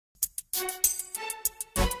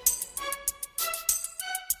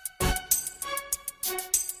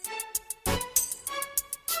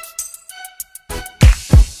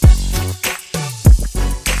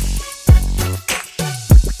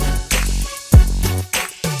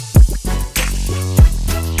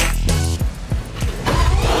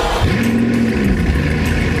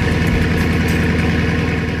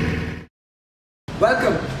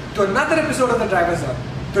to another episode of The Driver's Hub.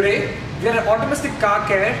 Today, we are at AutoMystique Car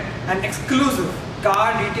Care, an exclusive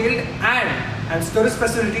car detailed and storage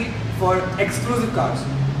facility for exclusive cars.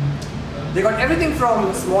 They got everything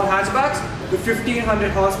from small hatchbacks to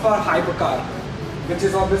 1500 horsepower hypercar, which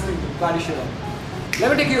is obviously Bugatti Chiron.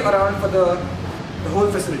 Let me take you around for the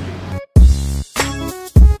whole facility.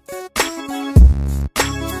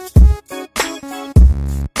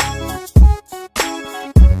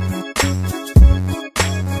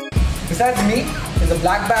 Besides me is a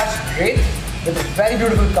black badge Wraith with a very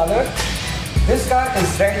beautiful color. This car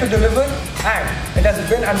is ready to deliver and it has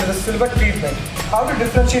been under the silver treatment. How to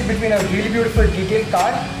differentiate between a really beautiful detailed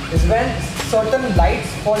car is when certain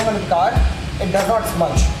lights falling on the car, it does not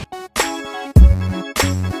smudge.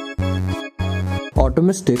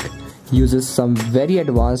 AutoMystique uses some very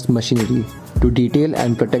advanced machinery to detail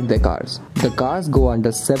and protect their cars. The cars go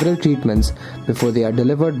under several treatments before they are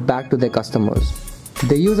delivered back to their customers.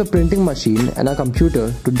 They use a printing machine and a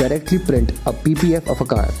computer to directly print a PPF of a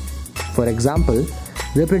car. For example,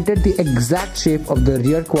 they printed the exact shape of the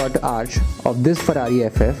rear quarter arch of this Ferrari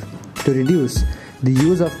FF to reduce the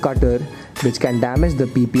use of cutter which can damage the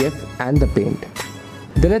PPF and the paint.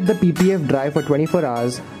 They let the PPF dry for 24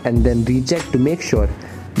 hours and then recheck to make sure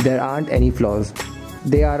there aren't any flaws.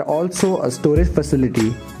 They are also a storage facility,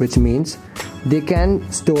 which means they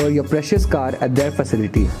can store your precious car at their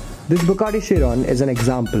facility. This Bugatti Chiron is an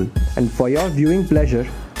example, and for your viewing pleasure,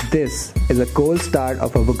 this is a cold start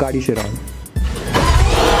of a Bugatti Chiron.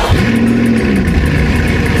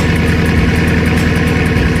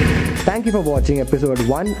 Thank you for watching episode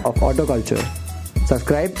 1 of AutoCulture.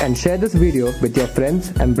 Subscribe and share this video with your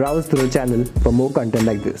friends and browse through the channel for more content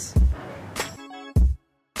like this.